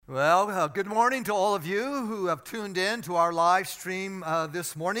Well, good morning to all of you who have tuned in to our live stream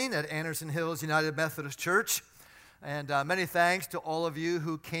this morning at Anderson Hills United Methodist Church. And many thanks to all of you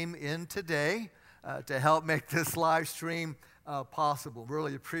who came in today to help make this live stream possible.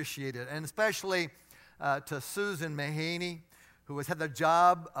 Really appreciate it. And especially to Susan Mahaney, who has had the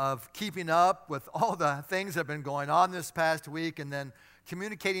job of keeping up with all the things that have been going on this past week and then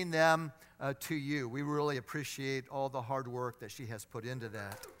communicating them to you. We really appreciate all the hard work that she has put into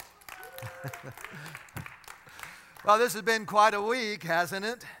that. Well, this has been quite a week, hasn't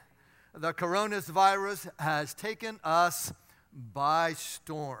it? The coronavirus has taken us by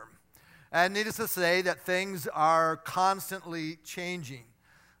storm. And needless to say that things are constantly changing.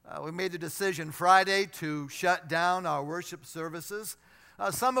 We made the decision Friday to shut down our worship services.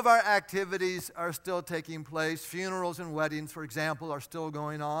 Some of our activities are still taking place. Funerals and weddings, for example, are still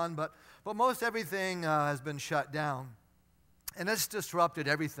going on, but most everything has been shut down. And it's disrupted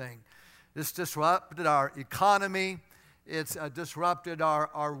everything. It's disrupted our economy. It's disrupted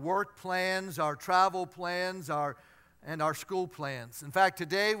our work plans, our travel plans, and our school plans. In fact,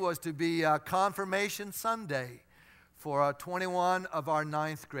 today was to be Confirmation Sunday for 21 of our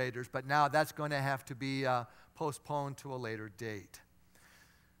ninth graders, but now that's going to have to be postponed to a later date.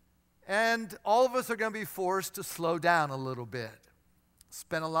 And all of us are going to be forced to slow down a little bit,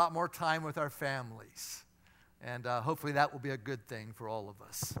 spend a lot more time with our families, and hopefully that will be a good thing for all of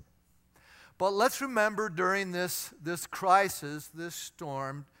us. But let's remember during this crisis, this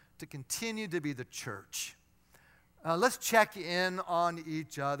storm, to continue to be the church. Let's check in on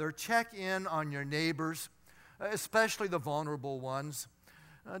each other, check in on your neighbors, especially the vulnerable ones.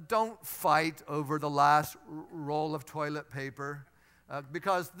 Don't fight over the last roll of toilet paper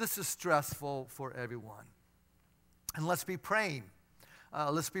because this is stressful for everyone. And let's be praying.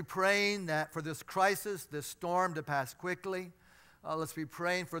 Let's be praying that for this crisis, this storm to pass quickly. Let's be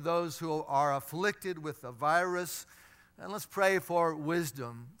praying for those who are afflicted with the virus. And let's pray for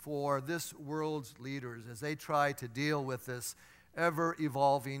wisdom for this world's leaders as they try to deal with this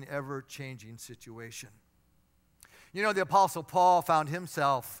ever-evolving, ever-changing situation. You know, the Apostle Paul found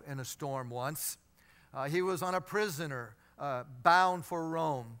himself in a storm once. He was on a prisoner bound for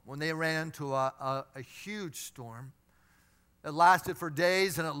Rome when they ran into a huge storm. It lasted for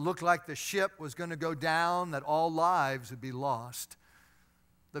days, and it looked like the ship was going to go down, that all lives would be lost.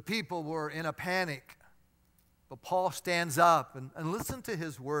 The people were in a panic. But Paul stands up and listen to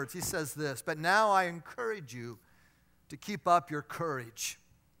his words. He says this, "But now I encourage you to keep up your courage,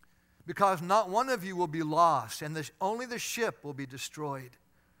 because not one of you will be lost, and only the ship will be destroyed.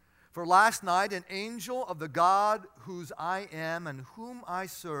 For last night an angel of the God whose I am and whom I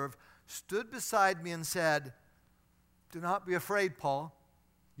serve stood beside me and said, 'Do not be afraid, Paul.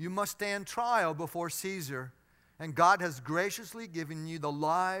 You must stand trial before Caesar, and God has graciously given you the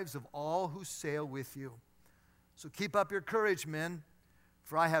lives of all who sail with you. So keep up your courage, men,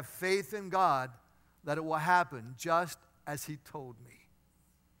 for I have faith in God that it will happen just as He told me.'"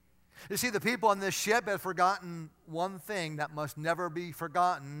 You see, the people on this ship had forgotten one thing that must never be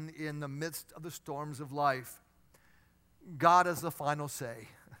forgotten in the midst of the storms of life. God has the final say.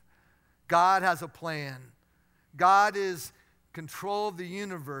 God has a plan. God is control of the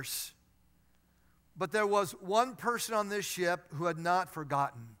universe. But there was one person on this ship who had not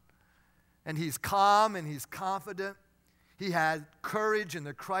forgotten. And he's calm and he's confident. He had courage in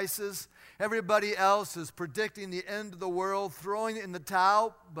the crisis. Everybody else is predicting the end of the world, throwing it in the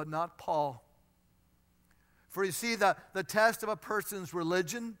towel, but not Paul. For you see, the test of a person's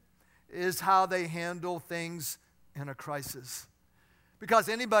religion is how they handle things in a crisis. Because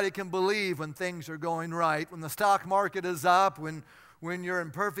anybody can believe when things are going right, when the stock market is up, when you're in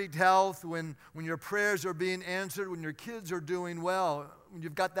perfect health, when your prayers are being answered, when your kids are doing well, when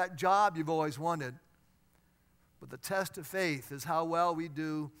you've got that job you've always wanted. But the test of faith is how well we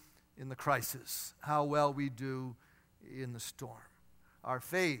do in the crisis, how well we do in the storm. Our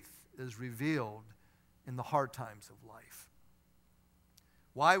faith is revealed in the hard times of life.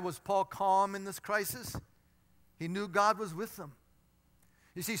 Why was Paul calm in this crisis? He knew God was with them.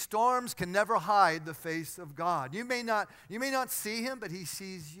 You see, storms can never hide the face of God. You may not see Him, but He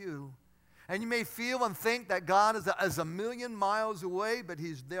sees you. And you may feel and think that God is a million miles away, but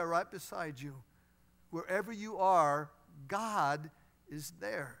He's there right beside you. Wherever you are, God is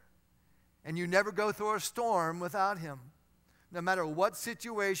there. And you never go through a storm without Him. No matter what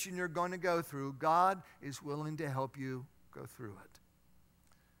situation you're going to go through, God is willing to help you go through it.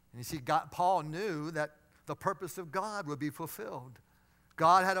 And you see, Paul knew that the purpose of God would be fulfilled.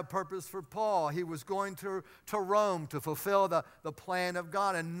 God had a purpose for Paul. He was going to Rome to fulfill the plan of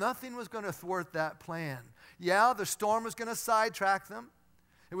God, and nothing was going to thwart that plan. Yeah, the storm was going to sidetrack them.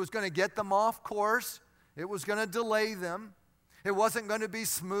 It was going to get them off course. It was going to delay them. It wasn't going to be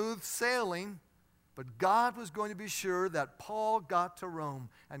smooth sailing. But God was going to be sure that Paul got to Rome.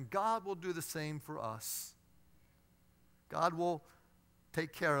 And God will do the same for us. God will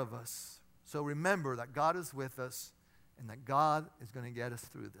take care of us. So remember that God is with us and that God is going to get us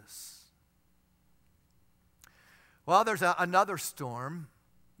through this. Well, there's another storm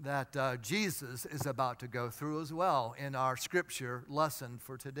that Jesus is about to go through as well in our scripture lesson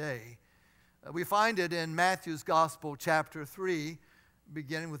for today. We find it in Matthew's Gospel, chapter 3,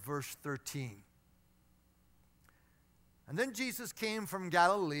 beginning with verse 13. And then Jesus came from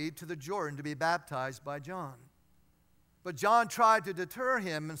Galilee to the Jordan to be baptized by John. But John tried to deter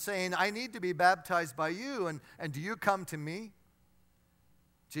him and saying, I need to be baptized by you, and do you come to me?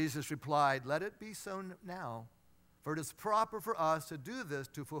 Jesus replied, let it be so now, for it is proper for us to do this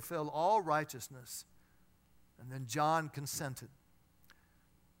to fulfill all righteousness. And then John consented.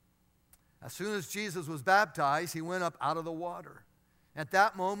 As soon as Jesus was baptized, he went up out of the water. At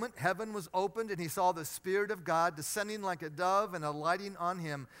that moment, heaven was opened, and he saw the Spirit of God descending like a dove and alighting on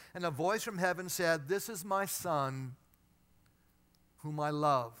him. And a voice from heaven said, this is my Son, whom I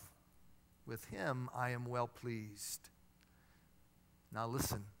love. With him I am well pleased. Now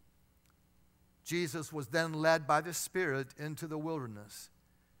listen. Jesus was then led by the Spirit into the wilderness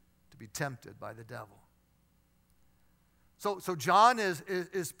to be tempted by the devil. So John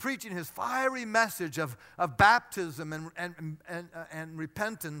is preaching his fiery message of baptism and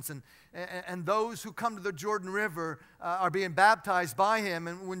repentance, and those who come to the Jordan River are being baptized by him,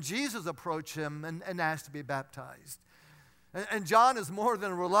 and when Jesus approached him and asked to be baptized. And John is more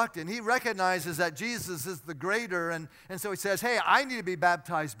than reluctant. He recognizes that Jesus is the greater, and so he says, hey, I need to be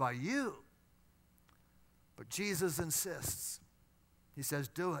baptized by you. But Jesus insists. He says,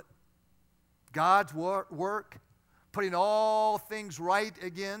 do it. God's work, putting all things right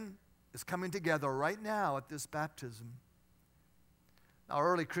again, is coming together right now at this baptism. Now,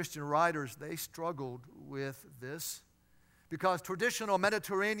 early Christian writers, they struggled with this because traditional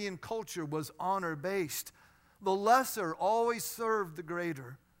Mediterranean culture was honor-based. The lesser always served the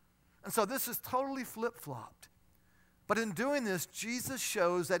greater. And so this is totally flip-flopped. But in doing this, Jesus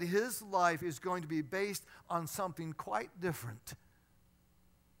shows that his life is going to be based on something quite different: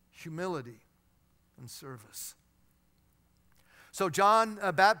 humility and service. So John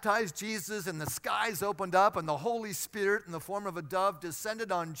baptized Jesus, and the skies opened up, and the Holy Spirit in the form of a dove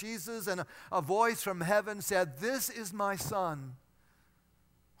descended on Jesus, and a voice from heaven said, this is my Son,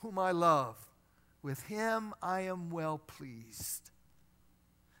 whom I love. With him I am well pleased.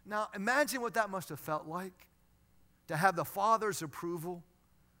 Now imagine what that must have felt like, to have the Father's approval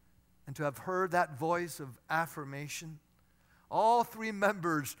and to have heard that voice of affirmation. All three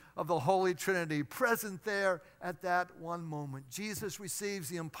members of the Holy Trinity present there at that one moment. Jesus receives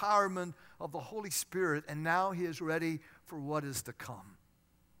the empowerment of the Holy Spirit, and now he is ready for what is to come.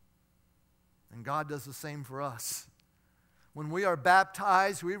 And God does the same for us. When we are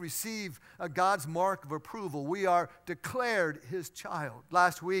baptized, we receive God's mark of approval. We are declared his child.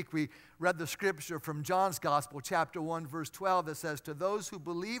 Last week, we read the scripture from John's Gospel, chapter 1, verse 12, that says, to those who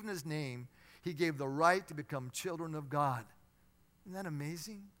believe in his name, he gave the right to become children of God. Isn't that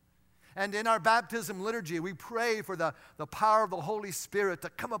amazing? And in our baptism liturgy, we pray for the power of the Holy Spirit to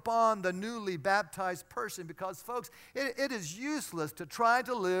come upon the newly baptized person because, folks, it is useless to try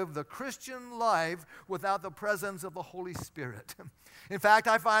to live the Christian life without the presence of the Holy Spirit. In fact,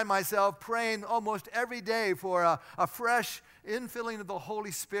 I find myself praying almost every day for a fresh infilling of the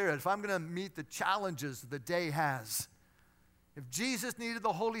Holy Spirit if I'm going to meet the challenges the day has. If Jesus needed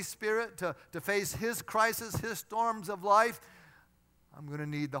the Holy Spirit to face his crisis, his storms of life, I'm going to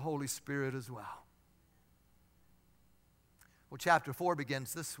need the Holy Spirit as well. Well, chapter 4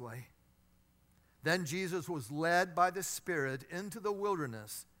 begins this way. Then Jesus was led by the Spirit into the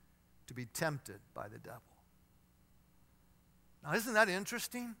wilderness to be tempted by the devil. Now, isn't that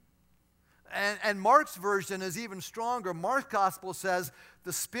interesting? And Mark's version is even stronger. Mark's gospel says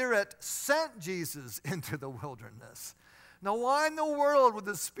the Spirit sent Jesus into the wilderness. Now, why in the world would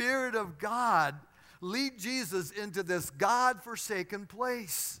the Spirit of God lead Jesus into this God-forsaken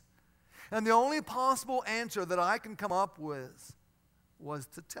place? And the only possible answer that I can come up with was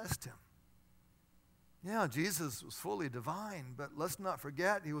to test him. Yeah, Jesus was fully divine, but let's not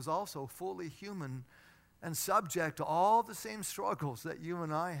forget he was also fully human and subject to all the same struggles that you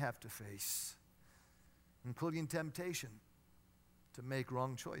and I have to face, including temptation to make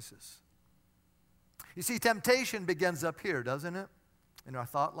wrong choices. You see, temptation begins up here, doesn't it? In our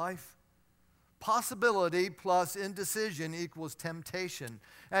thought life. Possibility plus indecision equals temptation.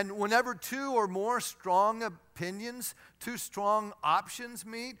 And whenever two or more strong opinions, two strong options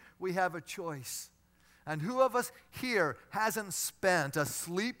meet, we have a choice. And who of us here hasn't spent a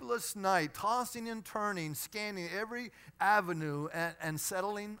sleepless night tossing and turning, scanning every avenue and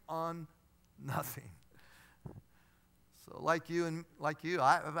settling on nothing? So like you,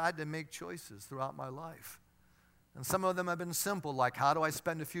 I've had to make choices throughout my life. And some of them have been simple, like how do I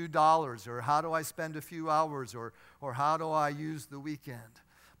spend a few dollars, or how do I spend a few hours, or how do I use the weekend?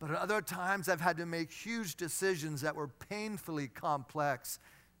 But at other times I've had to make huge decisions that were painfully complex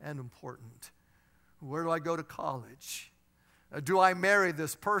and important. Where do I go to college? Do I marry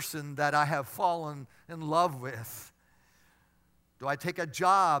this person that I have fallen in love with? Do I take a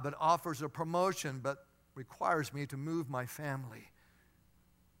job that offers a promotion but requires me to move my family?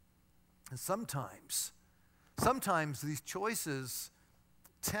 And sometimes these choices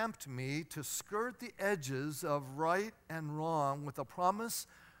tempt me to skirt the edges of right and wrong with a promise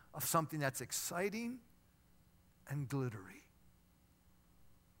of something that's exciting and glittery.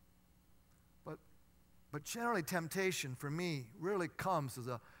 But generally, temptation for me really comes as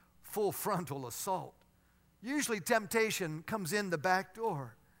a full frontal assault. Usually, temptation comes in the back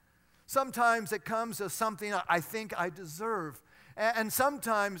door. Sometimes it comes as something I think I deserve. And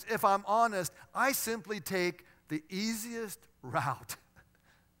sometimes, if I'm honest, I simply take the easiest route,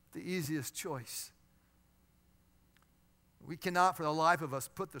 the easiest choice. We cannot, for the life of us,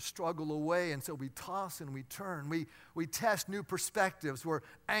 put the struggle away, and so we toss and we turn. We test new perspectives. We're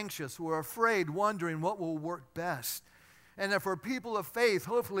anxious. We're afraid, wondering what will work best. And if we're people of faith,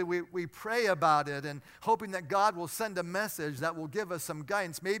 hopefully we pray about it and hoping that God will send a message that will give us some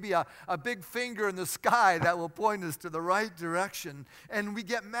guidance, maybe a big finger in the sky that will point us to the right direction. And we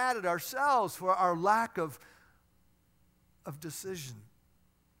get mad at ourselves for our lack of decision.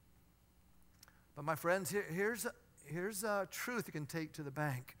 But my friends, here's a truth you can take to the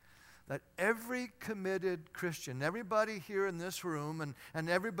bank. That every committed Christian, everybody here in this room and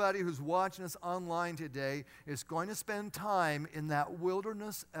everybody who's watching us online today is going to spend time in that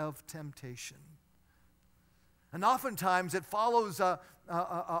wilderness of temptation. And oftentimes it follows a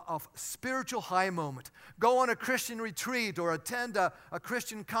spiritual high moment. Go on a Christian retreat or attend a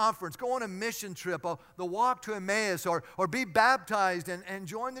Christian conference. Go on a mission trip, the walk to Emmaus, or be baptized and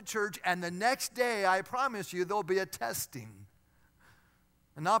join the church. And the next day, I promise you, there'll be a testing.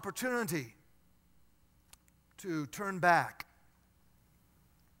 An opportunity to turn back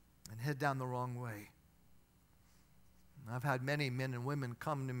and head down the wrong way. And I've had many men and women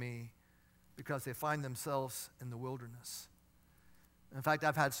come to me because they find themselves in the wilderness. In fact,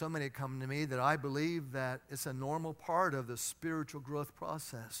 I've had so many come to me that I believe that it's a normal part of the spiritual growth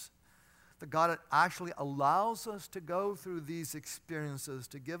process. That God actually allows us to go through these experiences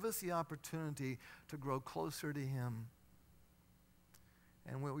to give us the opportunity to grow closer to Him.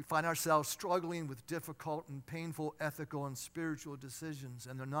 And when we find ourselves struggling with difficult and painful ethical and spiritual decisions,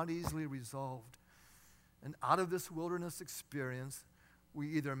 and they're not easily resolved, and out of this wilderness experience, we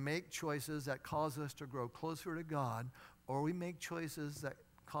either make choices that cause us to grow closer to God, or we make choices that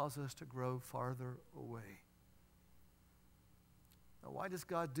cause us to grow farther away. Now, why does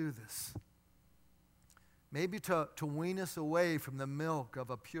God do this? Maybe to wean us away from the milk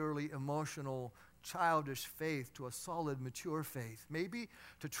of a purely emotional, childish faith to a solid, mature faith. Maybe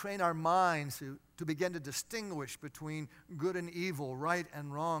to train our minds to begin to distinguish between good and evil, right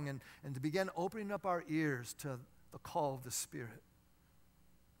and wrong, and to begin opening up our ears to the call of the Spirit.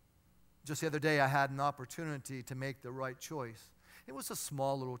 Just the other day, I had an opportunity to make the right choice. It was a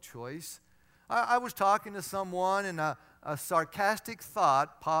small little choice. I was talking to someone, and a sarcastic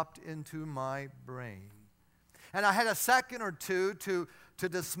thought popped into my brain. And I had a second or two to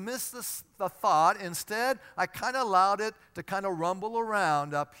dismiss the thought. Instead, I kind of allowed it to kind of rumble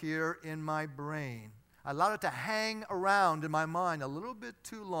around up here in my brain. I allowed it to hang around in my mind a little bit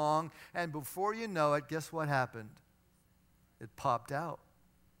too long, and before you know it, guess what happened? It popped out.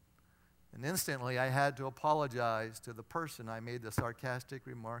 And instantly, I had to apologize to the person I made the sarcastic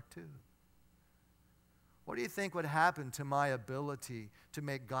remark to. What do you think would happen to my ability to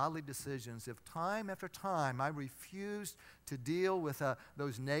make godly decisions if time after time I refused to deal with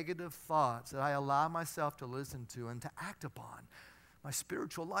those negative thoughts that I allow myself to listen to and to act upon? My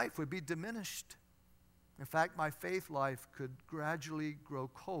spiritual life would be diminished. In fact, my faith life could gradually grow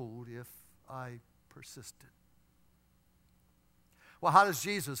cold if I persisted. Well, how does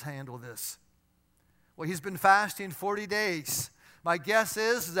Jesus handle this? Well, He's been fasting 40 days. My guess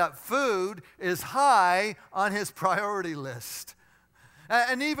is that food is high on His priority list.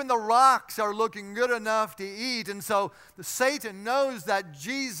 And even the rocks are looking good enough to eat. And so Satan knows that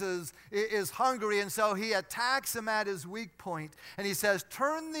Jesus is hungry, and so he attacks him at his weak point. And he says,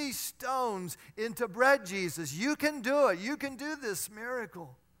 turn these stones into bread, Jesus. You can do it. You can do this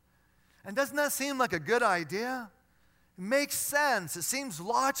miracle. And doesn't that seem like a good idea? It makes sense. It seems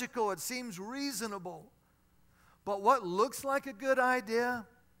logical. It seems reasonable. But what looks like a good idea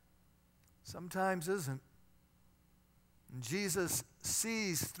sometimes isn't. And Jesus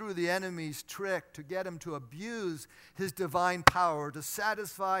sees through the enemy's trick to get him to abuse his divine power, to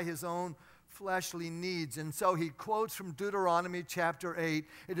satisfy his own fleshly needs. And so he quotes from Deuteronomy chapter 8,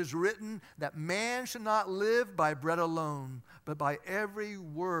 it is written that man should not live by bread alone, but by every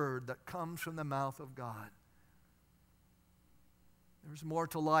word that comes from the mouth of God. There's more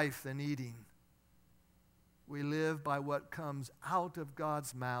to life than eating. We live by what comes out of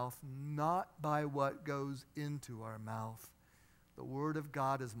God's mouth, not by what goes into our mouth. The Word of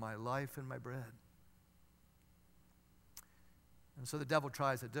God is my life and my bread. And so the devil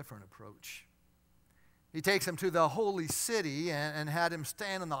tries a different approach. He takes him to the holy city and had him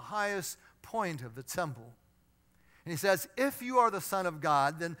stand on the highest point of the temple. And he says, if you are the Son of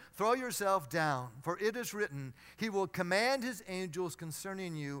God, then throw yourself down, for it is written, he will command his angels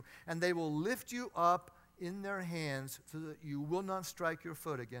concerning you, and they will lift you up in their hands so that you will not strike your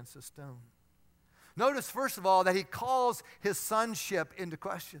foot against a stone. Notice, first of all, that he calls his sonship into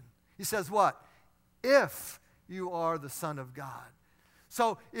question. He says what? If you are the Son of God.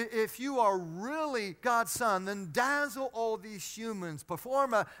 So if you are really God's son, then dazzle all these humans.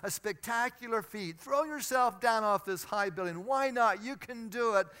 Perform a spectacular feat. Throw yourself down off this high building. Why not? You can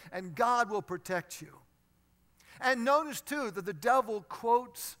do it, and God will protect you. And notice, too, that the devil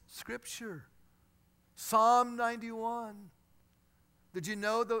quotes Scripture. Psalm 91. Did you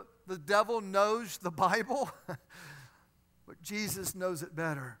know the devil knows the Bible? But Jesus knows it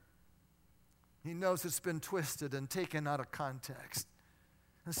better. He knows it's been twisted and taken out of context.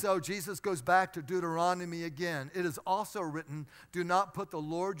 And so Jesus goes back to Deuteronomy again. It is also written, do not put the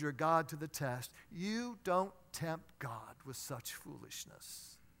Lord your God to the test. You don't tempt God with such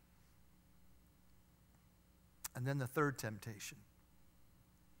foolishness. And then the third temptation.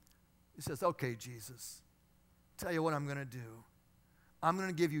 He says, okay, Jesus, tell you what I'm going to do. I'm going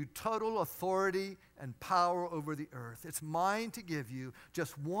to give you total authority and power over the earth. It's mine to give you.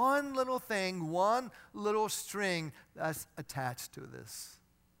 Just one little thing, one little string that's attached to this.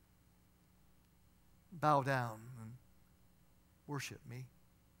 Bow down and worship me.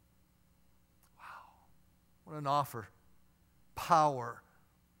 Wow. What an offer. Power,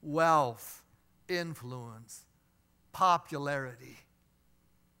 wealth, influence, popularity.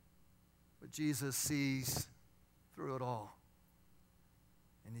 But Jesus sees through it all.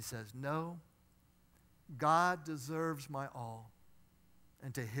 And he says, no, God deserves my all,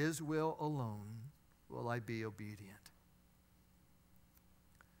 and to his will alone will I be obedient.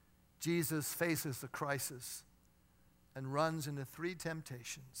 Jesus faces the crisis and runs into three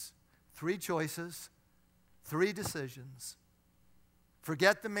temptations, three choices, three decisions.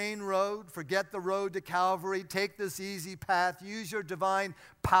 Forget the main road, forget the road to Calvary, take this easy path, use your divine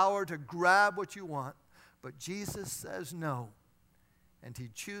power to grab what you want. But Jesus says no, and he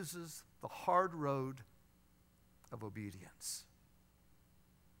chooses the hard road of obedience.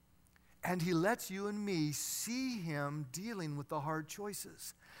 And he lets you and me see him dealing with the hard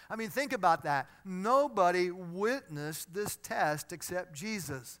choices. I mean, think about that. Nobody witnessed this test except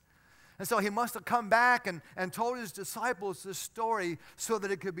Jesus. And so he must have come back and told his disciples this story so that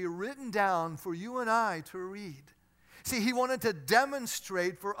it could be written down for you and I to read. See, he wanted to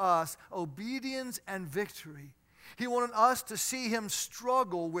demonstrate for us obedience and victory. He wanted us to see him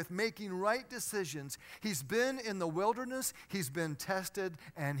struggle with making right decisions. He's been in the wilderness, he's been tested,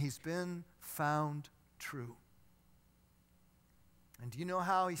 and he's been found true. And do you know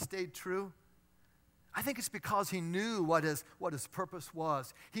how he stayed true? I think it's because he knew what his purpose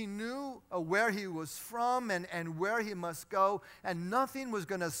was. He knew where he was from and where he must go, and nothing was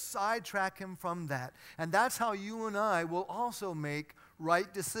going to sidetrack him from that. And that's how you and I will also make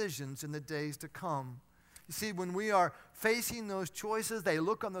right decisions in the days to come. You see, when we are facing those choices, they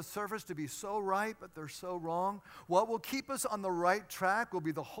look on the surface to be so right, but they're so wrong. What will keep us on the right track will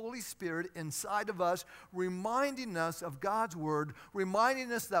be the Holy Spirit inside of us, reminding us of God's Word,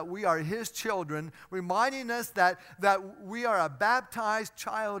 reminding us that we are His children, reminding us that we are a baptized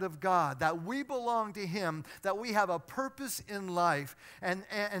child of God, that we belong to Him, that we have a purpose in life. And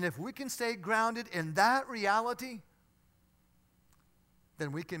if we can stay grounded in that reality,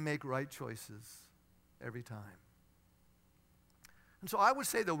 then we can make right choices every time. And so I would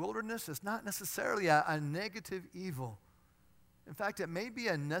say the wilderness is not necessarily a negative evil. In fact, it may be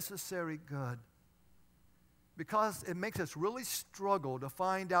a necessary good because it makes us really struggle to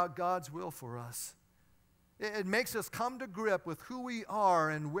find out God's will for us. It makes us come to grip with who we are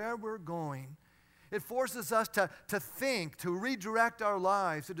and where we're going. It forces us to think, to redirect our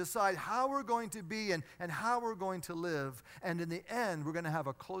lives, to decide how we're going to be and how we're going to live. And in the end, we're going to have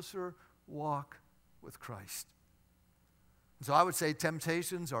a closer walk with Christ. So I would say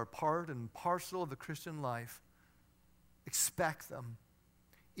temptations are part and parcel of the Christian life. Expect them.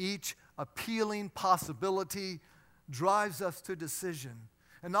 Each appealing possibility drives us to decision.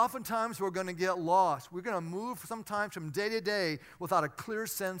 And oftentimes we're going to get lost. We're going to move sometimes from day to day without a clear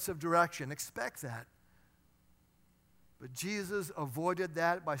sense of direction. Expect that. But Jesus avoided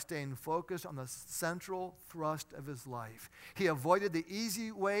that by staying focused on the central thrust of his life. He avoided the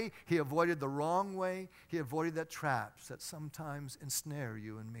easy way. He avoided the wrong way. He avoided the traps that sometimes ensnare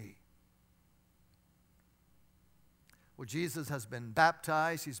you and me. Well, Jesus has been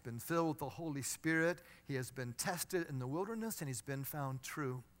baptized. He's been filled with the Holy Spirit. He has been tested in the wilderness, and he's been found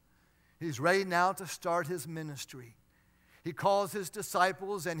true. He's ready now to start his ministry. He calls his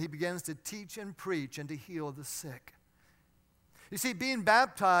disciples, and he begins to teach and preach and to heal the sick. You see, being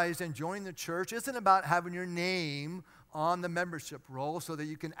baptized and joining the church isn't about having your name on the membership roll so that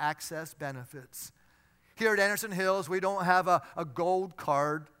you can access benefits. Here at Anderson Hills, we don't have a gold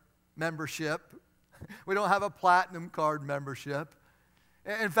card membership. We don't have a platinum card membership.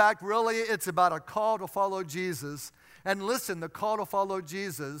 In fact, really, it's about a call to follow Jesus. And listen, the call to follow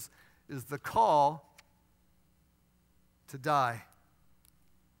Jesus is the call to die.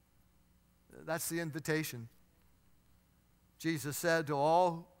 That's the invitation. Jesus said to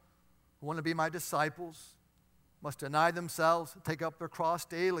all who want to be my disciples must deny themselves, take up their cross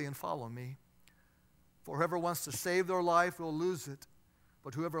daily, and follow me. For whoever wants to save their life will lose it.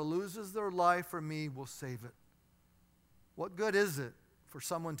 But whoever loses their life for me will save it. What good is it for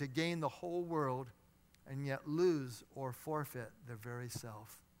someone to gain the whole world and yet lose or forfeit their very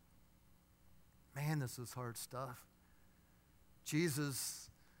self? Man, this is hard stuff.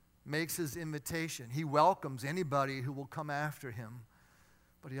 Jesus makes his invitation. He welcomes anybody who will come after him.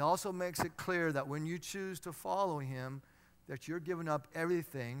 But he also makes it clear that when you choose to follow him, that you're giving up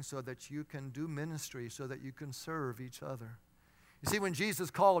everything so that you can do ministry, so that you can serve each other. You see, when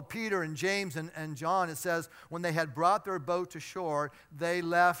Jesus called Peter and James and John, it says, when they had brought their boat to shore, they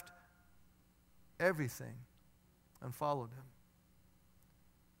left everything and followed him.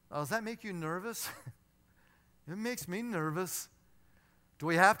 Now, does that make you nervous? It makes me nervous. Do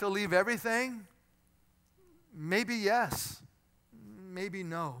we have to leave everything? Maybe yes. Maybe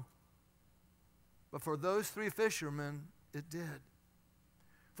no. But for those three fishermen, it did.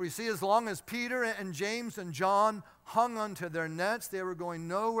 For you see, as long as Peter and James and John hung onto their nets, they were going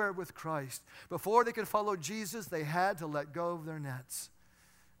nowhere with Christ. Before they could follow Jesus, they had to let go of their nets.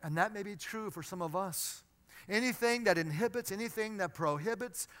 And that may be true for some of us. Anything that inhibits, anything that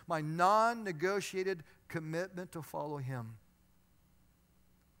prohibits my non-negotiated commitment to follow him.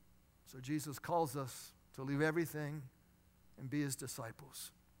 So Jesus calls us to leave everything and be his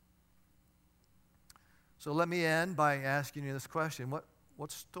disciples. So let me end by asking you this question.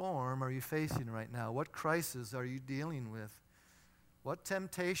 What storm are you facing right now? What crisis are you dealing with? What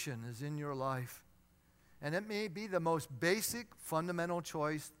temptation is in your life? And it may be the most basic, fundamental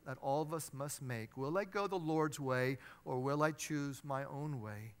choice that all of us must make. Will I go the Lord's way, or will I choose my own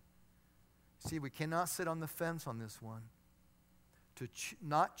way? See, we cannot sit on the fence on this one. To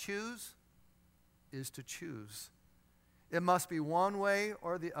not choose is to choose. It must be one way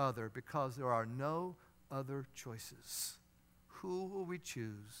or the other, because there are no other choices. Who will we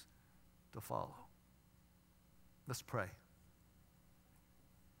choose to follow? Let's pray.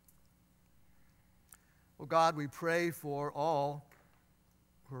 Well, God, we pray for all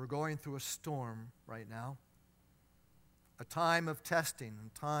who are going through a storm right now, a time of testing,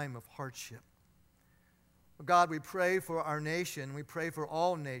 a time of hardship. Well, God, we pray for our nation. We pray for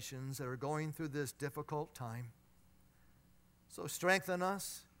all nations that are going through this difficult time. So strengthen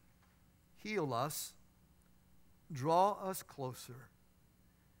us, heal us, draw us closer.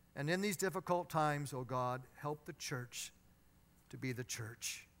 And in these difficult times, oh God, help the church to be the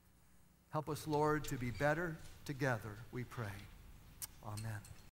church. Help us, Lord, to be better together, we pray. Amen.